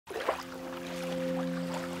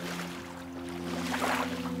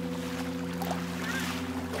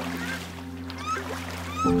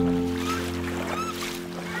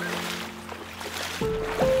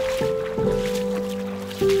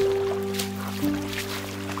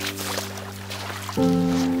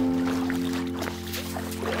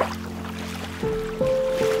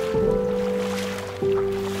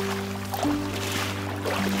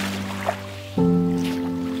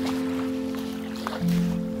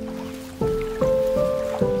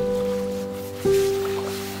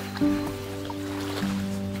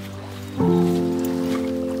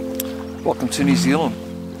to New Zealand.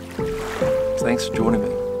 Thanks for joining me.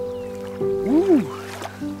 Woo!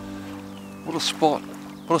 What a spot.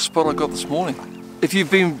 What a spot I got this morning. If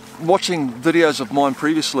you've been watching videos of mine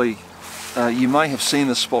previously, you may have seen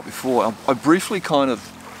this spot before. I briefly kind of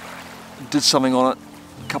did something on it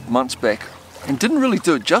a couple of months back and didn't really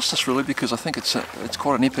do it justice really, because I think it's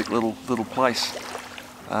quite an epic little place.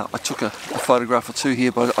 I took a photograph or two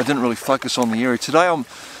here, but I didn't really focus on the area. Today I'm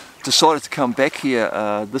decided to come back here.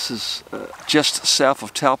 This is just south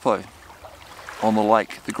of Taupo on the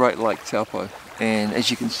lake, the Great Lake Taupo. And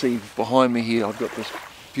as you can see behind me here, I've got this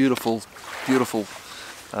beautiful, beautiful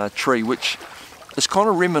tree, which is kind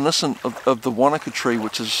of reminiscent of the Wanaka tree,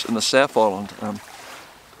 which is in the South Island.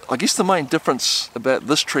 I guess the main difference about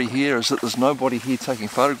this tree here is that there's nobody here taking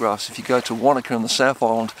photographs. If you go to Wanaka in the South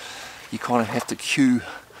Island, you kind of have to queue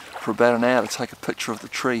for about an hour to take a picture of the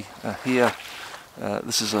tree. Here,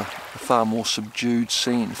 this is a far more subdued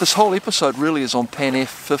scene. This whole episode really is on Pan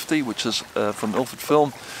F50, which is from Ilford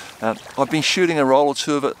Film. I've been shooting a roll or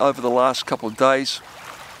two of it over the last couple of days.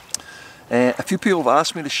 A few people have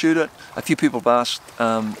asked me to shoot it, a few people have asked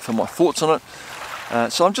for my thoughts on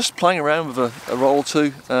it. So I'm just playing around with a roll or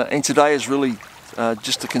two, and today is really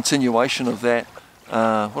just a continuation of that.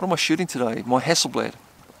 What am I shooting today? My Hasselblad.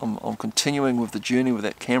 I'm continuing with the journey with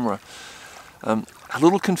that camera. A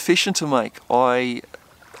little confession to make. I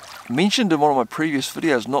mentioned in one of my previous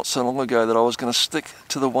videos not so long ago that I was going to stick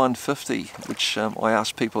to the 150, which I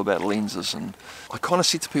asked people about lenses, and I kind of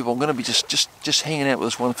said to people I'm going to be just hanging out with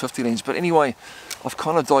this 150 lens. But anyway, I've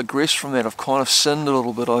kind of digressed from that. I've kind of sinned a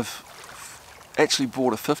little bit. I've actually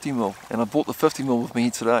bought a 50mm, and I bought the 50mm with me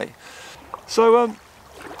today. So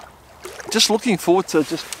just looking forward to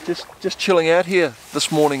just chilling out here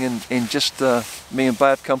this morning, and just me and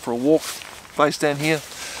Babe come for a walk base down here,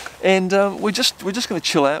 and we're just going to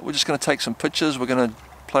chill out. We're just going to take some pictures. We're going to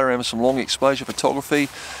play around with some long exposure photography.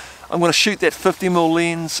 I'm going to shoot that 50mm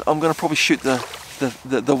lens. I'm going to probably shoot the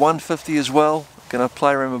 150 as well. Going to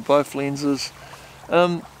play around with both lenses.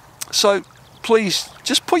 So please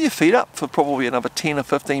just put your feet up for probably another 10 or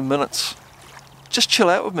 15 minutes. Just chill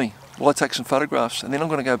out with me while I take some photographs, and then I'm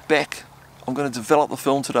going to go back. I'm going to develop the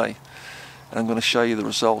film today, and I'm going to show you the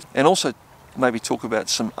result, and also maybe talk about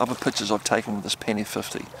some other pictures I've taken with this Pan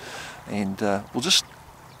F50, and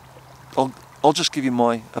I'll just give you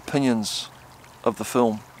my opinions of the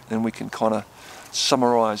film, and we can kind of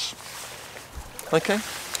summarise. Okay,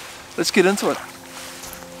 let's get into it.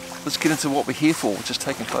 Let's get into what we're here for, just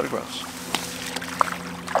taking photographs.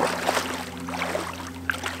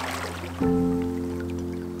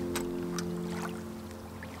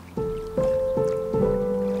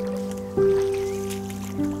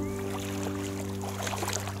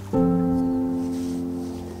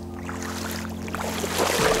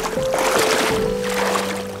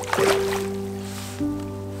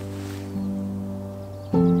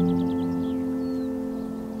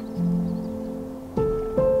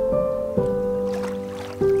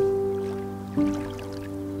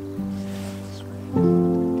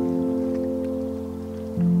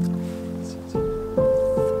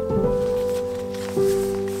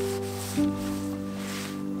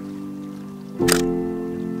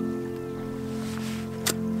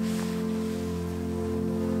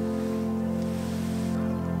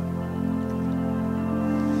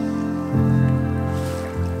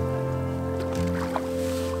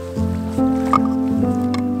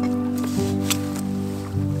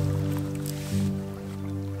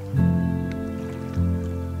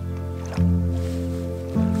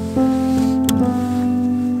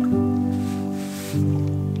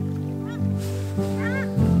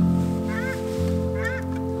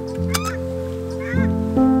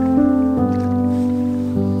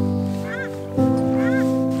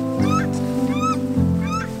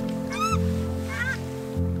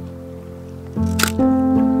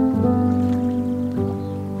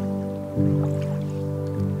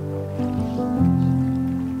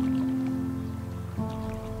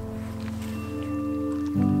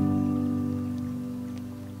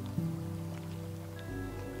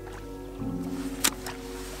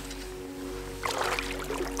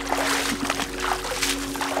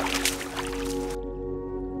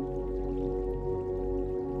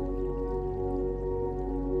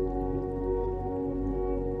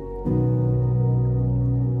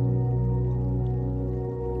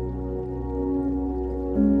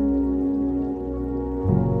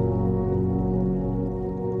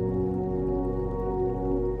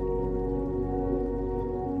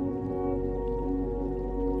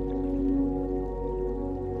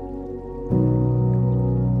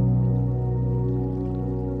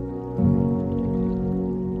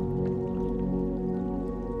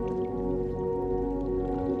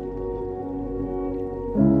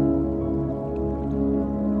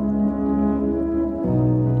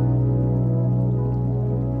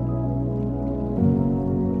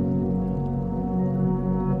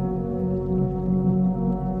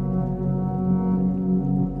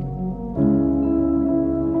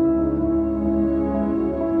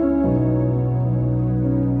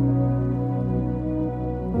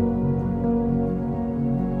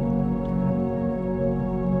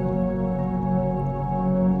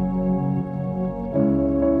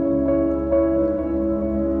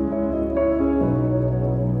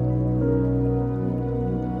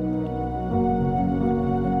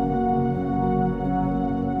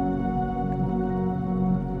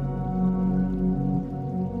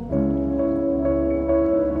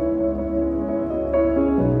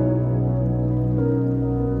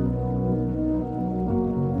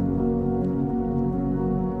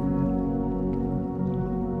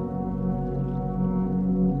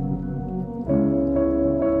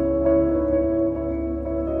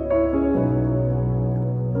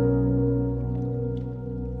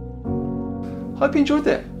 hope you enjoyed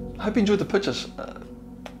that. Hope you enjoyed the pictures.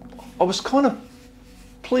 I was kind of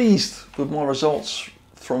pleased with my results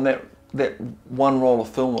from that one roll of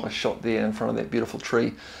film that I shot there in front of that beautiful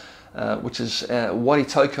tree, which is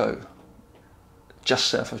Waitoko, just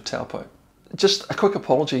south of Taupo. Just a quick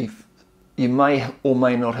apology. You may or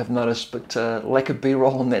may not have noticed, but lack of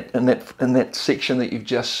B-roll in that section that you've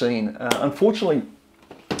just seen. Unfortunately,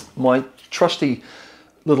 my trusty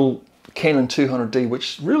little Canon 200D,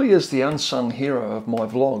 which really is the unsung hero of my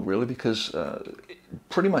vlog, really, because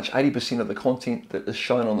pretty much 80% of the content that is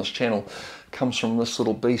shown on this channel comes from this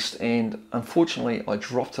little beast, and unfortunately I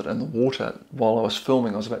dropped it in the water while I was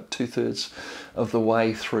filming. I was about 2/3 of the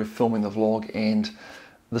way through filming the vlog, and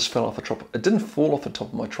this fell off the tripod. It didn't fall off the top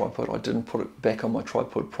of my tripod. I didn't put it back on my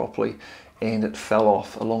tripod properly, and it fell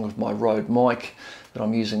off along with my Rode mic that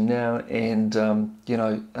I'm using now. And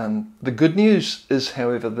the good news is,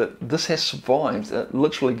 however, that this has survived. It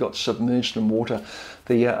literally got submerged in water.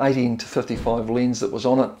 The 18 to 55 lens that was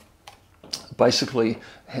on it basically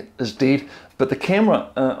is dead, but the camera,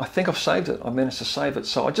 I think I've saved it. I managed to save it.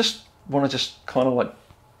 So I just want to kind of like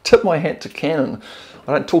tip my hat to Canon.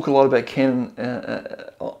 I don't talk a lot about Canon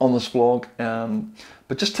on this vlog,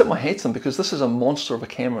 but just tip my hat to them, because this is a monster of a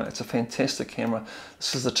camera. It's a fantastic camera.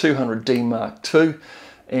 This is the 200D Mark II,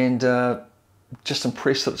 and just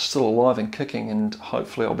impressed that it's still alive and kicking, and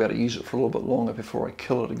hopefully I'll be able to use it for a little bit longer before I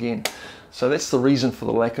kill it again. So that's the reason for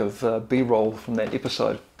the lack of B-roll from that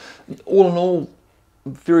episode. All in all,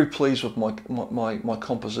 very pleased with my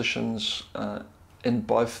compositions in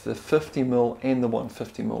both the 50mm and the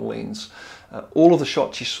 150mm lens. All of the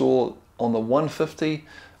shots you saw on the 150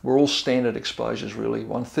 were all standard exposures, really.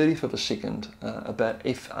 1/30th of a second, about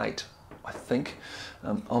f8, I think.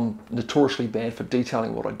 I'm notoriously bad for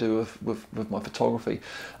detailing what I do with my photography.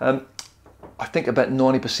 I think about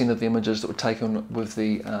 90% of the images that were taken with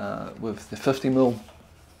the 50mm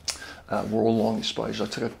were all long exposures. I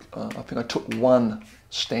think I took one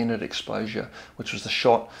standard exposure, which was the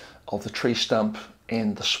shot of the tree stump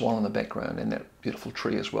and the swan in the background, and that beautiful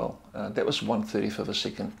tree as well. That was 1/30th of a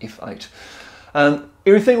second, f8.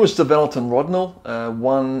 Everything was developed in Rodnell,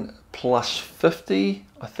 1+50,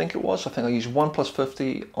 I think it was. I think I used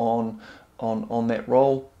 1+50 on that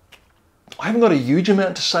roll. I haven't got a huge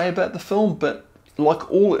amount to say about the film, but like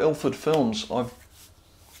all Ilford films, I've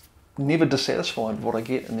never dissatisfied with what I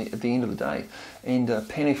get at the end of the day. And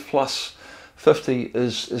Panef Plus 50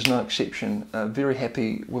 is no exception. Very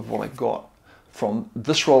happy with what I got from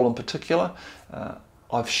this roll in particular.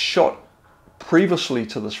 I've shot previously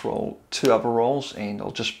to this roll 2 other rolls, and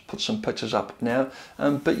I'll just put some pictures up now.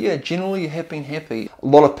 But yeah, generally have been happy. A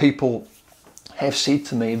lot of people have said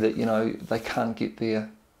to me that, they can't get their,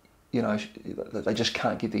 they just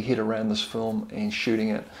can't get their head around this film and shooting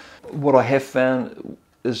it. What I have found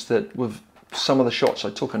is that with some of the shots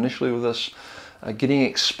I took initially with this, getting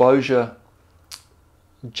exposure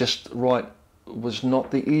just right was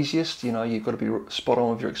not the easiest. You've got to be spot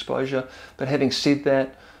on with your exposure. But having said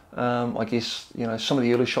that, I guess some of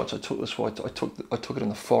the early shots I took this way, I took it in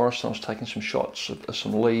the forest, and I was taking some shots of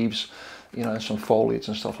some leaves, some foliage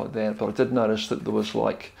and stuff like that. But I did notice that there was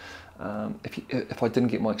like, if I didn't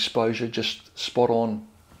get my exposure just spot on,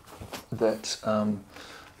 that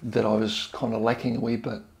that I was kind of lacking a wee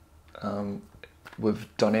bit with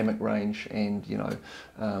dynamic range, and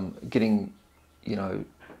getting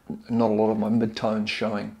not a lot of my mid-tones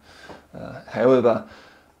showing. However,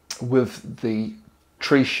 with the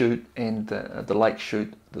tree shoot and the lake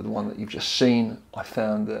shoot, the one that you've just seen, I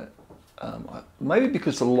found that maybe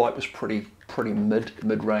because the light was pretty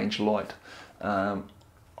mid-range light,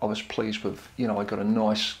 I was pleased with, I got a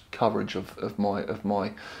nice coverage of my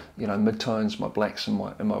mid-tones, my blacks and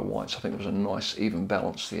my whites. I think it was a nice even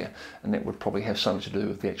balance there, and that would probably have something to do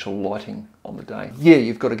with the actual lighting on the day. Yeah,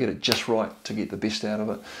 you've got to get it just right to get the best out of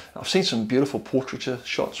it. I've seen some beautiful portraiture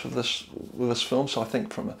shots with this film, so I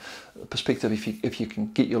think from a perspective, if you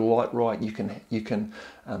can get your light right, you can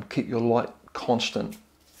keep your light constant.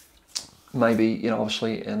 Maybe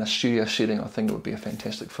obviously in a studio setting, I think it would be a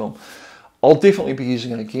fantastic film. I'll definitely be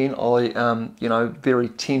using it again. I very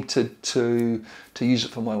tempted to use it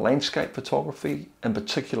for my landscape photography, in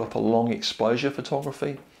particular for long exposure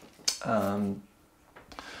photography. I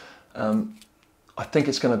think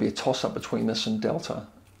it's going to be a toss-up between this and Delta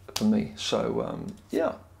for me. So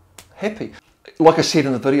yeah, happy. Like I said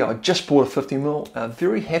in the video, I just bought a 50mm.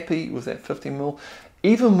 Very happy with that 50mm.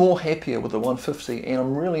 Even more happier with the 150, and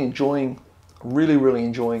I'm really enjoying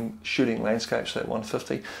shooting landscapes at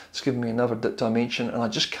 150. It's given me another dimension, and I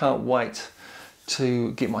just can't wait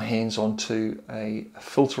to get my hands onto a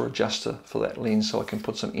filter adjuster for that lens, so I can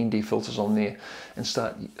put some ND filters on there and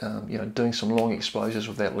start doing some long exposures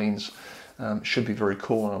with that lens. Should be very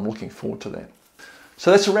cool, and I'm looking forward to that. So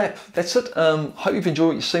that's a wrap. That's it. Hope you've enjoyed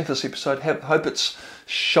what you've seen for this episode. Hope it's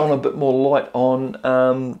shone a bit more light on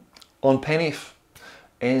PanF,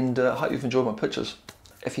 and hope you've enjoyed my pictures.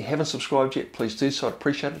 If you haven't subscribed yet, please do so. I'd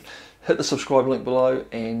appreciate it. Hit the subscribe link below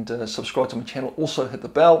and subscribe to my channel. Also hit the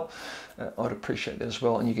bell. I'd appreciate that as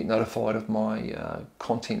well, and you get notified of my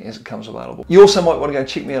content as it comes available. You also might want to go and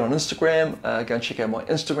check me out on Instagram. Go and check out my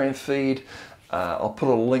Instagram feed. I'll put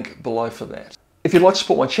a link below for that. If you'd like to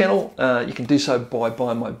support my channel, you can do so by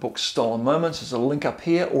buying my book Stolen Moments. There's a link up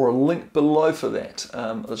here or a link below for that.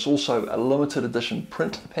 There's also a limited edition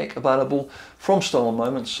print pack available from Stolen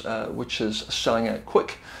Moments, which is selling out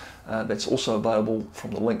quick. That's also available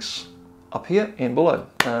from the links up here and below.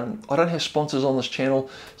 I don't have sponsors on this channel,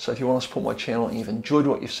 so if you want to support my channel and you've enjoyed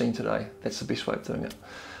what you've seen today, that's the best way of doing it.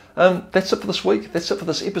 That's it for this week. That's it for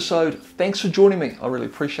this episode. Thanks for joining me. I really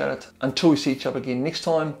appreciate it. Until we see each other again next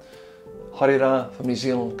time, haere rā from New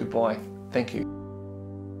Zealand. Goodbye. Thank you.